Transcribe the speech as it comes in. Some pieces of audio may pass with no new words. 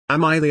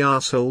Am I the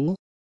asshole?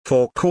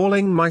 For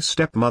calling my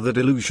stepmother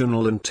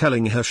delusional and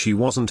telling her she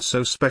wasn't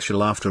so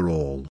special after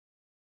all.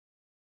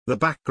 The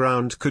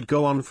background could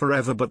go on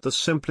forever, but the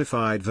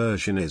simplified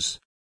version is: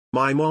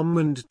 my mom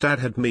and dad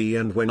had me,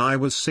 and when I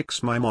was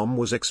 6 my mom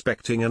was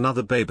expecting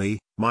another baby,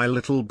 my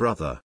little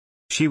brother.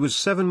 She was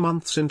 7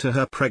 months into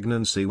her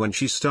pregnancy when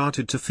she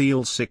started to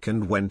feel sick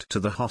and went to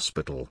the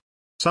hospital.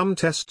 Some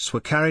tests were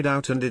carried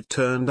out and it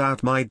turned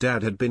out my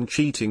dad had been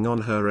cheating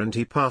on her and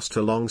he passed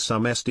along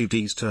some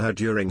STDs to her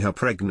during her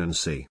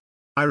pregnancy.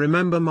 I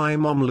remember my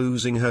mom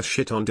losing her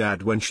shit on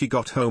dad when she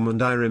got home,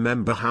 and I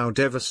remember how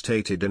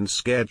devastated and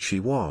scared she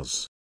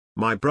was.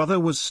 My brother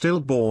was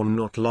stillborn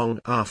not long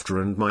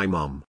after and my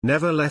mom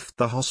never left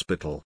the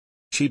hospital.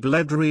 She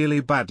bled really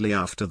badly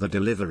after the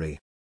delivery.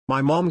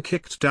 My mom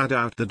kicked dad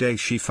out the day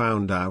she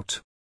found out.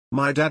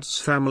 My dad's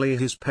family,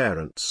 his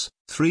parents,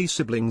 3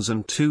 siblings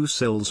and 2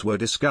 sills, were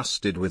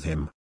disgusted with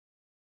him.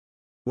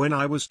 When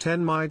I was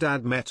 10 my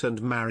dad met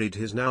and married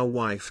his now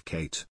wife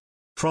Kate.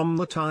 From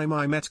the time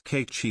I met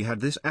Kate she had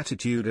this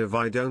attitude of,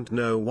 I don't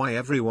know why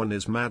everyone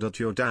is mad at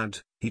your dad,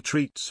 he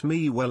treats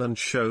me well and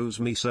shows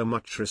me so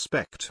much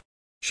respect.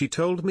 She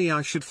told me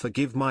I should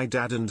forgive my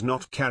dad and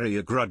not carry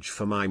a grudge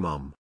for my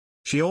mom.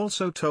 She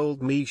also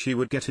told me she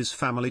would get his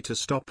family to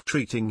stop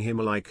treating him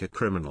like a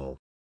criminal.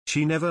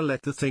 She never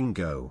let the thing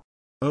go.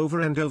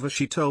 Over and over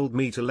she told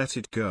me to let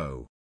it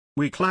go.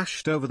 We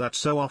clashed over that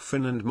so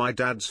often, and my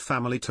dad's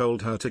family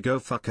told her to go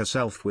fuck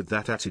herself with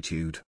that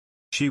attitude.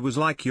 She was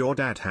like, your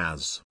dad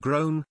has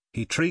grown,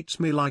 he treats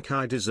me like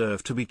I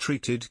deserve to be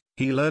treated,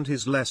 he learned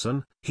his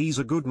lesson, he's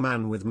a good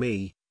man with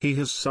me, he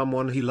has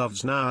someone he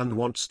loves now and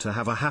wants to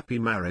have a happy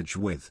marriage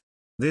with.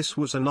 This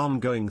was an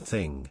ongoing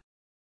thing.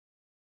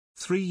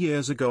 3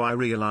 years ago I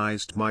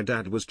realized my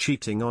dad was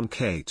cheating on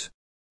Kate.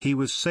 He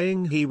was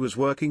saying he was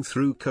working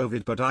through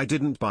COVID, but I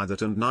didn't buy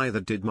that and neither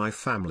did my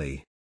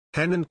family.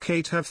 Hen and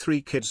Kate have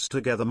 3 kids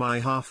together, my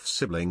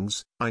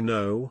half-siblings, I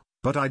know,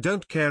 but I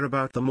don't care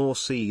about them or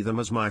see them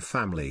as my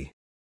family.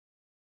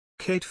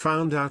 Kate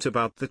found out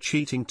about the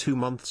cheating 2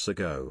 months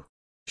ago.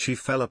 She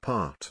fell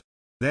apart.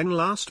 Then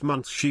last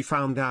month she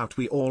found out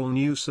we all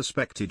knew,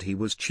 suspected he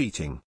was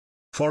cheating.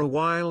 For a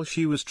while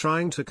she was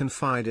trying to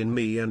confide in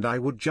me and I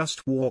would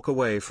just walk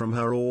away from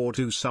her or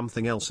do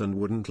something else and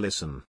wouldn't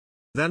listen.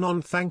 Then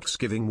on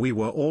Thanksgiving we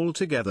were all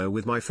together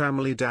with my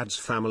family, dad's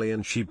family,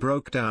 and she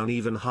broke down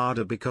even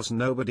harder because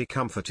nobody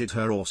comforted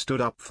her or stood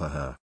up for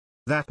her.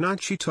 That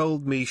night she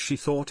told me she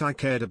thought I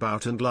cared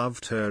about and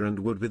loved her and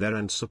would be there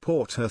and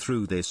support her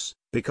through this,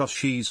 because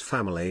she's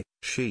family,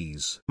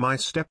 she's my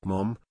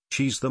stepmom,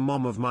 she's the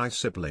mom of my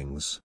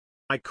siblings.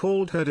 I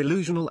called her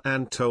delusional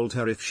and told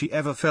her if she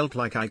ever felt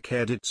like I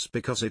cared, it's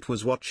because it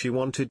was what she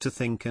wanted to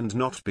think and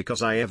not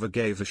because I ever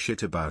gave a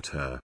shit about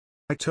her.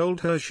 I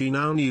told her she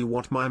now knew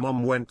what my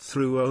mom went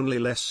through, only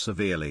less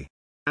severely.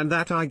 And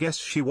that I guess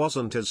she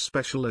wasn't as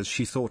special as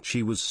she thought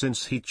she was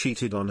since he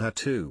cheated on her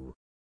too.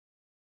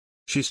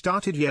 She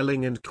started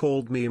yelling and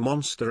called me a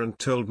monster and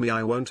told me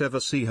I won't ever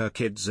see her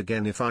kids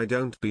again if I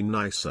don't be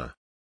nicer.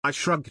 I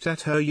shrugged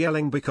at her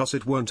yelling because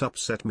it won't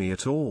upset me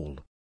at all.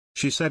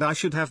 She said I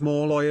should have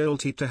more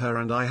loyalty to her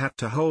and I had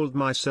to hold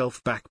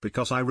myself back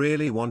because I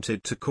really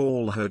wanted to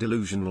call her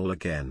delusional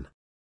again.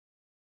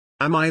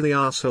 Am I the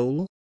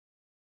asshole?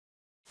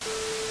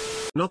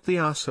 Not the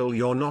asshole.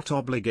 You're not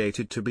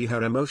obligated to be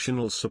her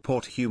emotional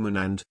support human,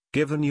 and,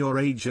 given your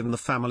age and the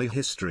family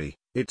history,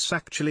 it's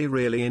actually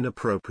really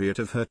inappropriate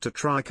of her to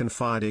try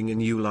confiding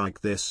in you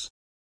like this.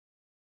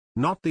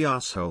 Not the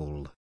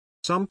asshole.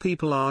 Some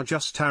people are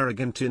just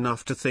arrogant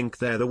enough to think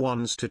they're the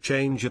ones to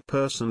change a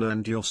person,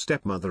 and your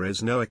stepmother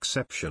is no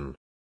exception.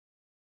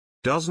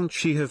 Doesn't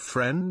she have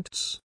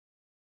friends?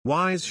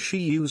 Why is she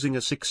using a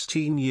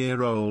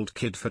 16-year-old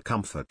kid for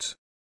comfort?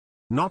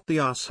 Not the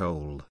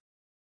asshole.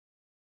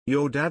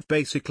 Your dad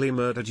basically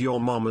murdered your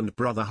mom and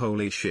brother,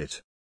 holy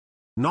shit.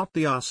 Not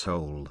the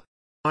asshole.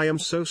 I am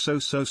so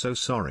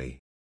sorry.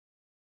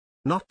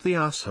 Not the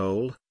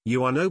asshole.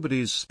 You are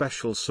nobody's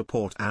special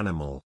support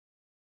animal.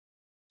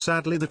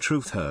 Sadly the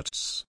truth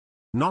hurts.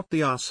 Not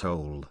the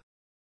asshole.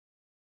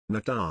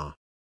 Nata.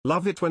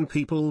 Love it when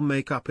people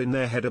make up in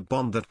their head a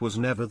bond that was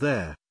never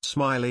there,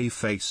 smiley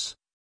face.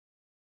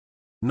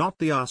 Not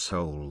the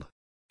asshole.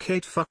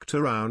 Kate fucked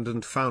around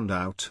and found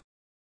out.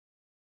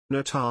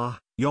 Nata,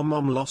 your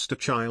mom lost a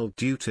child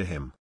due to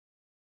him.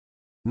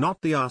 Not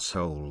the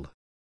asshole.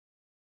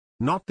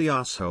 Not the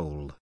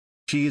asshole.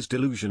 She is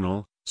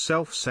delusional,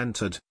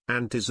 self-centered,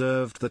 and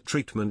deserved the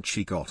treatment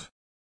she got.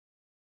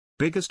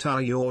 Biggest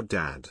are your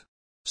dad.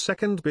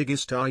 Second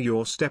biggest are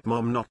your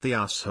stepmom. Not the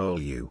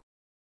asshole you.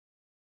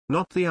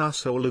 Not the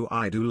asshole who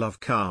I do love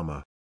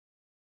karma.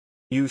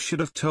 You should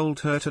have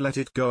told her to let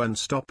it go and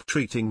stop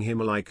treating him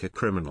like a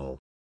criminal.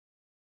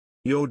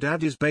 Your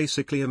dad is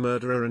basically a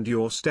murderer and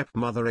your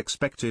stepmother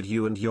expected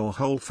you and your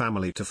whole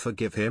family to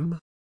forgive him?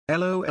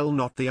 LOL.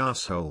 Not the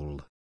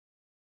asshole.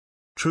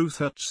 Truth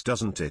hurts,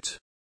 doesn't it?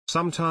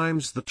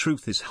 Sometimes the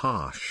truth is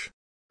harsh.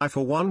 I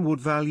for one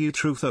would value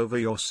truth over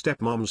your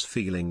stepmom's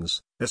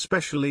feelings,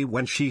 especially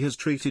when she has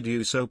treated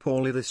you so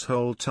poorly this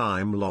whole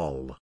time,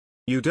 lol.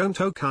 You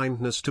don't owe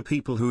kindness to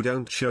people who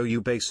don't show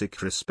you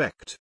basic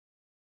respect.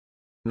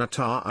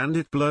 Nata, and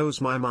it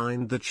blows my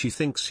mind that she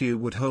thinks you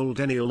would hold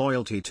any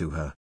loyalty to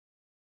her.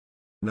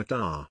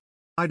 Nata.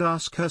 I'd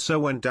ask her, so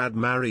when dad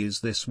marries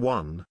this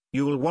one,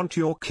 you'll want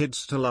your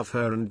kids to love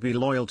her and be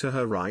loyal to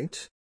her,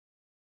 right?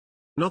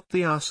 Not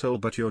the asshole,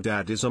 but your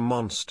dad is a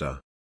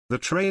monster. The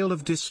trail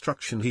of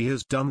destruction he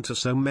has done to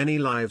so many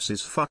lives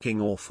is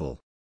fucking awful.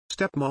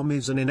 Stepmom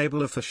is an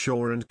enabler for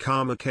sure, and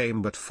karma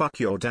came, but fuck,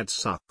 your dad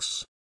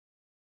sucks.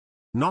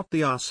 Not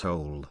the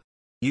asshole.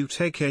 You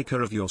take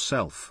care of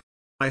yourself.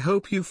 I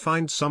hope you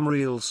find some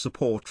real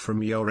support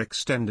from your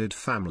extended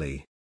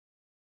family.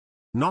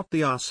 Not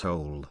the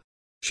asshole.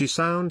 She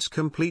sounds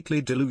completely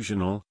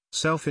delusional,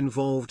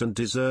 self-involved and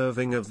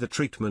deserving of the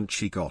treatment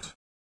she got.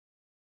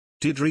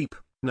 Did reap,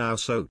 now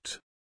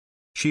soat.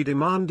 She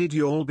demanded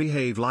you all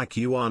behave like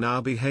you are now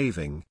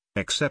behaving,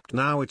 except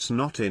now it's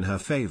not in her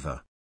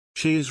favor.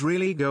 She is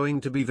really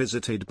going to be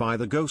visited by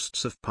the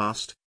ghosts of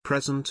past,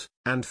 present,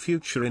 and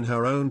future in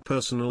her own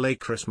personal A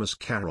Christmas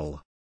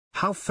Carol.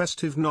 How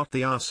festive. Not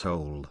the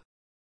asshole.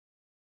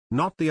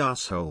 Not the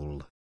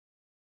asshole.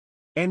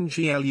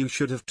 NGL, you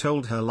should have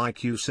told her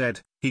like you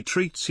said, he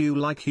treats you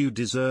like you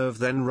deserve,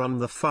 then run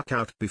the fuck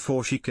out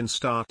before she can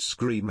start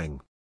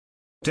screaming.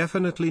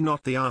 Definitely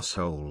not the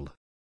asshole.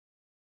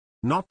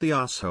 Not the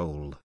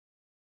asshole.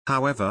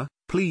 However,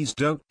 please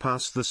don't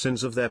pass the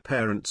sins of their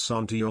parents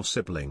on to your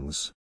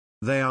siblings.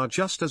 They are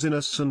just as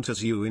innocent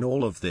as you in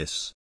all of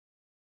this.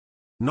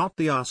 Not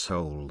the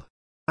asshole.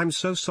 I'm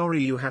so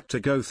sorry you had to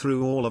go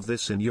through all of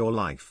this in your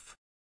life.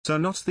 So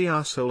not the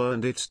asshole,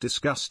 and it's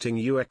disgusting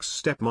you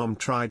ex-stepmom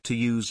tried to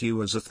use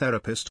you as a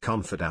therapist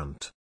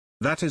confidant.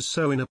 That is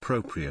so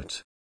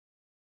inappropriate.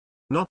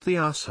 Not the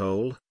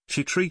asshole,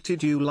 she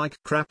treated you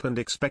like crap and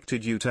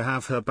expected you to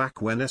have her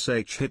back when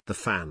SH hit the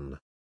fan.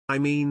 I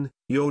mean,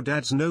 your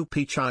dad's no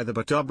peach either,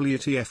 but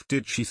WTF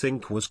did she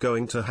think was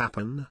going to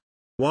happen?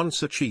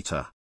 Once a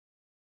cheater.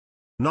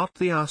 Not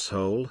the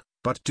asshole,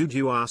 but dude,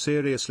 you are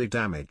seriously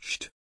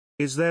damaged.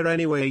 Is there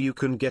any way you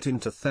can get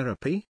into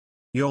therapy?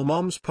 Your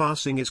mom's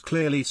passing is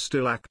clearly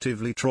still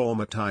actively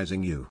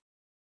traumatizing you.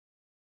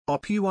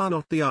 You are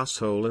not the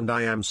asshole, and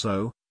I am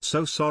so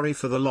sorry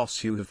for the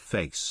loss you have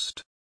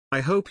faced.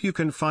 I hope you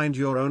can find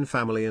your own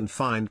family and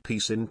find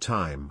peace in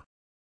time.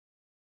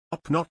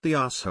 Not the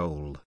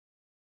asshole.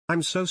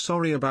 I'm so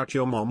sorry about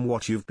your mom,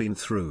 what you've been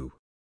through.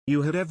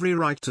 You had every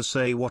right to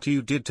say what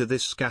you did to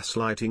this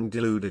gaslighting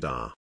deluded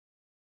R.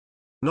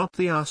 Not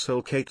the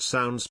asshole. Kate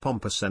sounds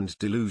pompous and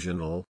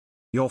delusional.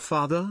 Your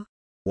father?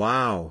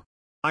 Wow.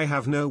 I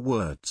have no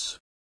words.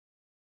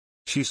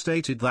 She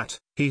stated that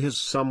he has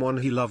someone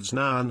he loves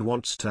now and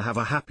wants to have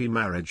a happy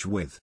marriage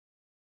with.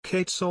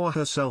 Kate saw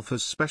herself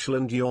as special,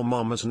 and your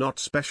mom as not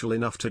special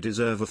enough to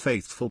deserve a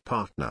faithful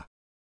partner.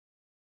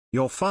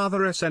 Your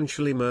father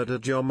essentially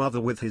murdered your mother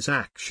with his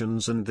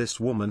actions, and this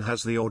woman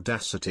has the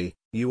audacity.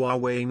 You are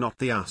way not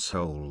the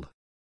asshole.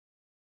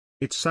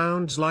 It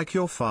sounds like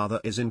your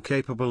father is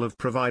incapable of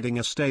providing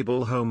a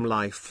stable home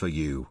life for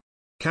you.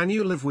 Can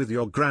you live with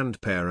your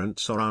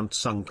grandparents or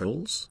aunts,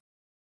 uncles?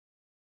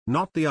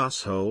 Not the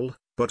asshole,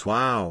 but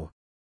wow.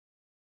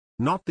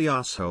 Not the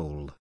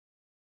asshole.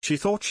 She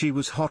thought she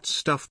was hot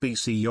stuff.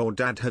 BC, your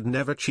dad had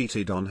never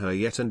cheated on her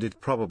yet, and it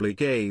probably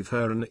gave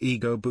her an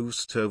ego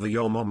boost over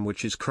your mom,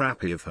 which is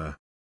crappy of her.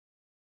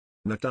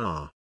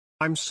 Nata.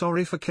 I'm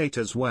sorry for Kate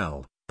as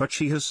well, but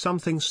she has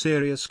something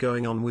serious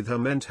going on with her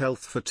mental health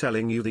for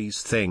telling you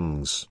these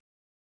things.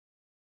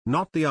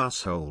 Not the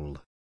asshole.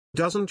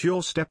 Doesn't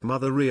your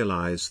stepmother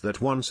realize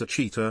that once a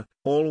cheater,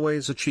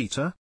 always a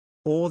cheater?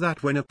 Or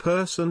that when a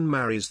person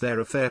marries their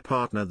affair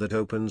partner, that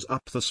opens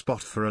up the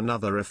spot for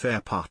another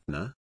affair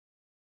partner?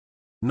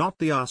 Not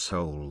the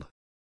asshole.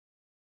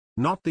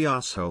 Not the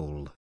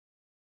asshole.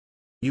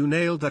 You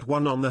nailed that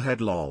one on the head,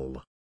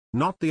 lol.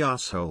 Not the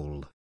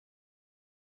asshole.